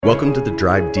Welcome to the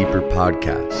Drive Deeper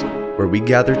podcast, where we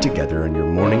gather together on your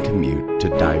morning commute to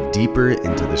dive deeper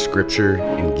into the scripture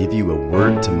and give you a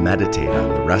word to meditate on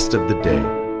the rest of the day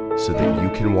so that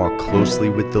you can walk closely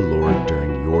with the Lord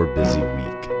during your busy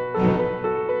week.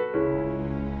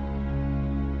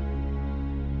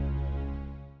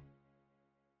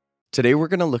 Today we're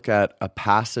going to look at a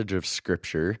passage of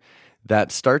scripture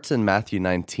that starts in Matthew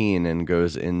 19 and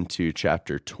goes into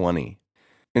chapter 20.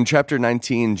 In chapter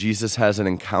 19, Jesus has an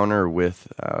encounter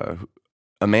with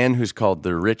a man who's called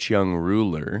the rich young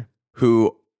ruler,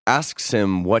 who asks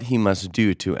him what he must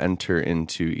do to enter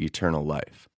into eternal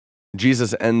life.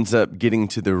 Jesus ends up getting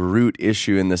to the root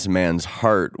issue in this man's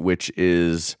heart, which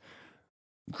is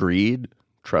greed,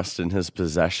 trust in his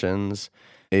possessions,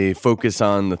 a focus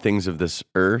on the things of this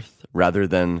earth rather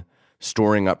than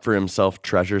storing up for himself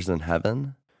treasures in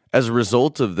heaven. As a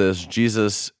result of this,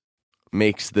 Jesus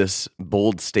makes this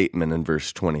bold statement in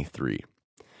verse 23.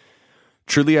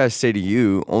 Truly I say to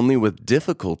you, only with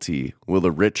difficulty will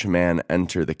a rich man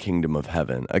enter the kingdom of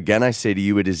heaven. Again, I say to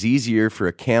you, it is easier for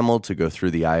a camel to go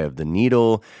through the eye of the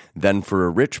needle than for a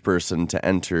rich person to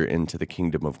enter into the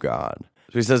kingdom of God.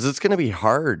 So he says it's going to be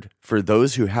hard for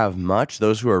those who have much,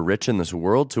 those who are rich in this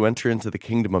world, to enter into the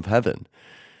kingdom of heaven,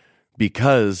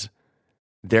 because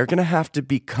they're going to have to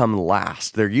become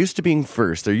last. They're used to being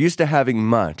first. They're used to having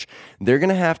much. They're going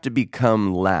to have to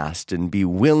become last and be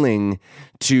willing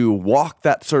to walk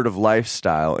that sort of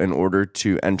lifestyle in order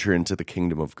to enter into the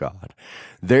kingdom of God.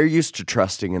 They're used to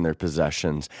trusting in their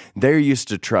possessions. They're used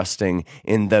to trusting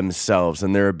in themselves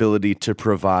and their ability to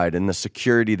provide and the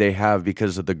security they have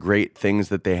because of the great things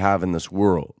that they have in this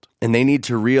world. And they need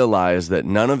to realize that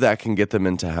none of that can get them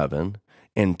into heaven.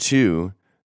 And two,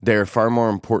 there are far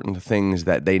more important things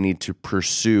that they need to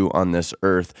pursue on this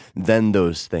earth than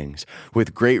those things.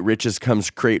 With great riches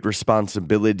comes great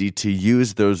responsibility to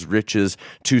use those riches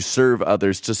to serve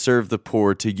others, to serve the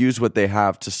poor, to use what they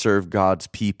have to serve God's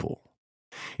people.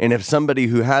 And if somebody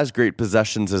who has great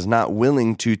possessions is not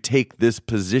willing to take this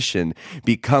position,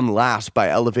 become last by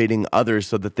elevating others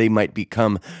so that they might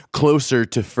become closer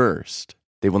to first,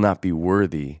 they will not be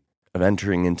worthy of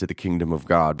entering into the kingdom of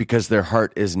God, because their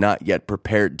heart is not yet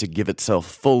prepared to give itself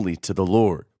fully to the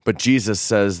Lord. But Jesus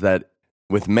says that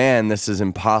with man this is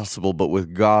impossible, but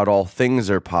with God all things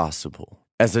are possible.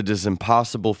 As it is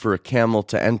impossible for a camel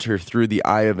to enter through the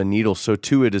eye of a needle, so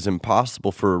too it is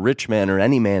impossible for a rich man or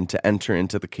any man to enter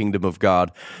into the kingdom of God.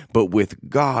 But with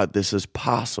God, this is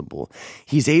possible.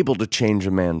 He's able to change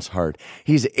a man's heart.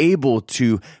 He's able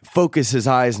to focus his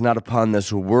eyes not upon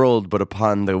this world, but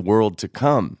upon the world to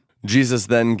come. Jesus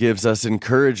then gives us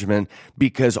encouragement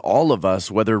because all of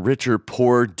us, whether rich or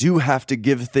poor, do have to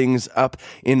give things up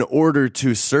in order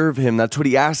to serve him. That's what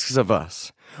he asks of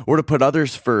us. We're to put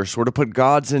others first. We're to put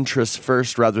God's interests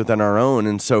first rather than our own.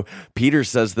 And so Peter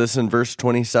says this in verse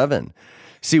 27.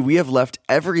 See, we have left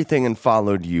everything and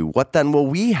followed you. What then will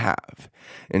we have?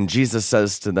 And Jesus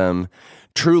says to them,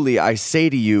 truly, I say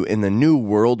to you, in the new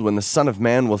world, when the Son of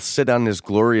Man will sit on his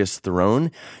glorious throne,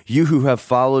 you who have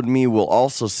followed me will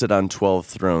also sit on 12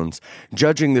 thrones,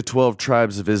 judging the 12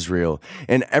 tribes of Israel.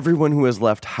 And everyone who has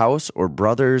left house or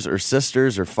brothers or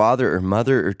sisters or father or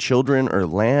mother or children or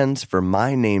lands for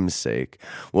my name's sake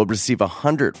will receive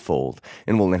 100-fold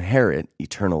and will inherit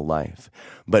eternal life.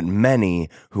 But many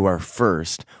who are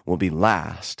first will be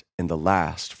last, and the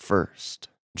last first.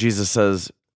 Jesus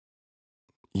says,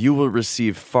 you will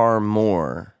receive far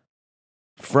more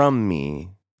from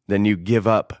me than you give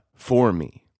up for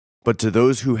me. But to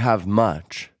those who have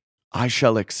much, I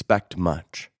shall expect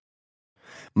much.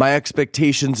 My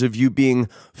expectations of you being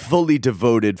fully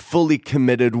devoted, fully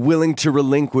committed, willing to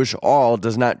relinquish all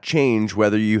does not change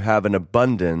whether you have an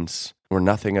abundance or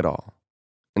nothing at all.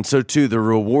 And so too, the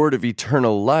reward of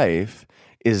eternal life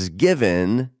is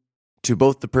given to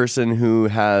both the person who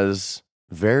has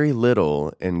very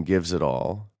little and gives it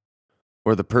all,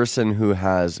 or the person who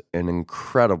has an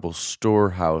incredible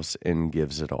storehouse and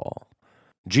gives it all.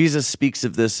 Jesus speaks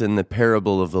of this in the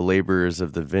parable of the laborers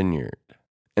of the vineyard.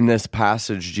 In this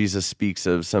passage, Jesus speaks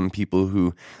of some people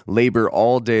who labor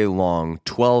all day long,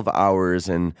 12 hours,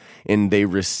 and they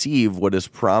receive what is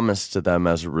promised to them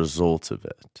as a result of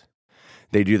it.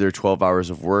 They do their 12 hours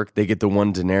of work, they get the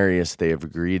 1 denarius they have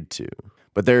agreed to.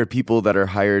 But there are people that are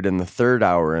hired in the 3rd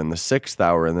hour, and the 6th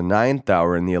hour, and the 9th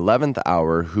hour, and the 11th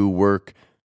hour who work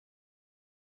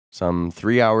some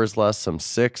 3 hours less, some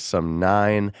 6, some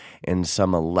 9, and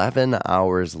some 11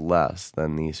 hours less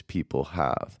than these people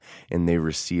have, and they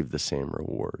receive the same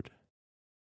reward.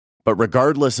 But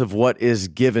regardless of what is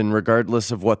given, regardless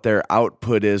of what their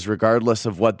output is, regardless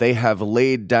of what they have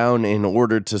laid down in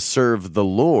order to serve the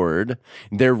Lord,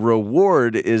 their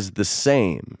reward is the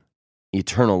same,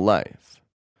 eternal life.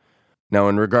 Now,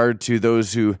 in regard to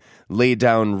those who lay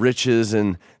down riches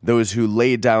and those who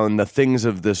lay down the things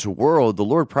of this world, the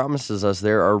Lord promises us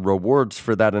there are rewards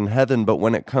for that in heaven. But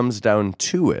when it comes down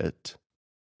to it,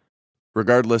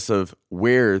 regardless of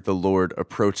where the Lord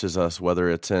approaches us, whether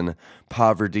it's in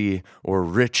poverty or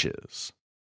riches,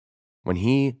 when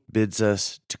He bids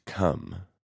us to come,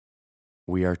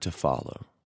 we are to follow.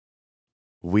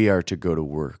 We are to go to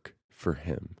work for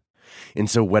Him. And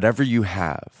so whatever you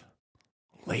have,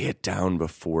 lay it down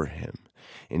before Him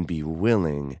and be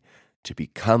willing to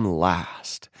become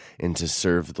last and to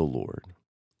serve the Lord.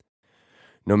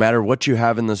 No matter what you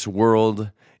have in this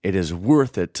world, it is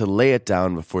worth it to lay it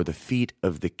down before the feet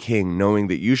of the King, knowing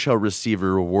that you shall receive a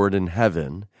reward in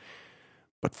heaven,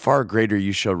 but far greater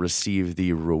you shall receive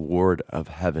the reward of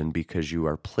heaven because you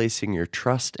are placing your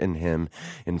trust in Him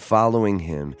and following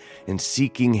Him and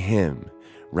seeking Him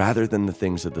rather than the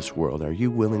things of this world. Are you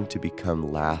willing to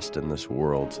become last in this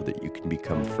world so that you can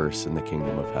become first in the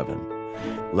kingdom of heaven?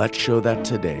 Let's show that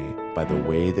today by the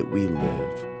way that we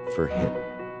live for Him.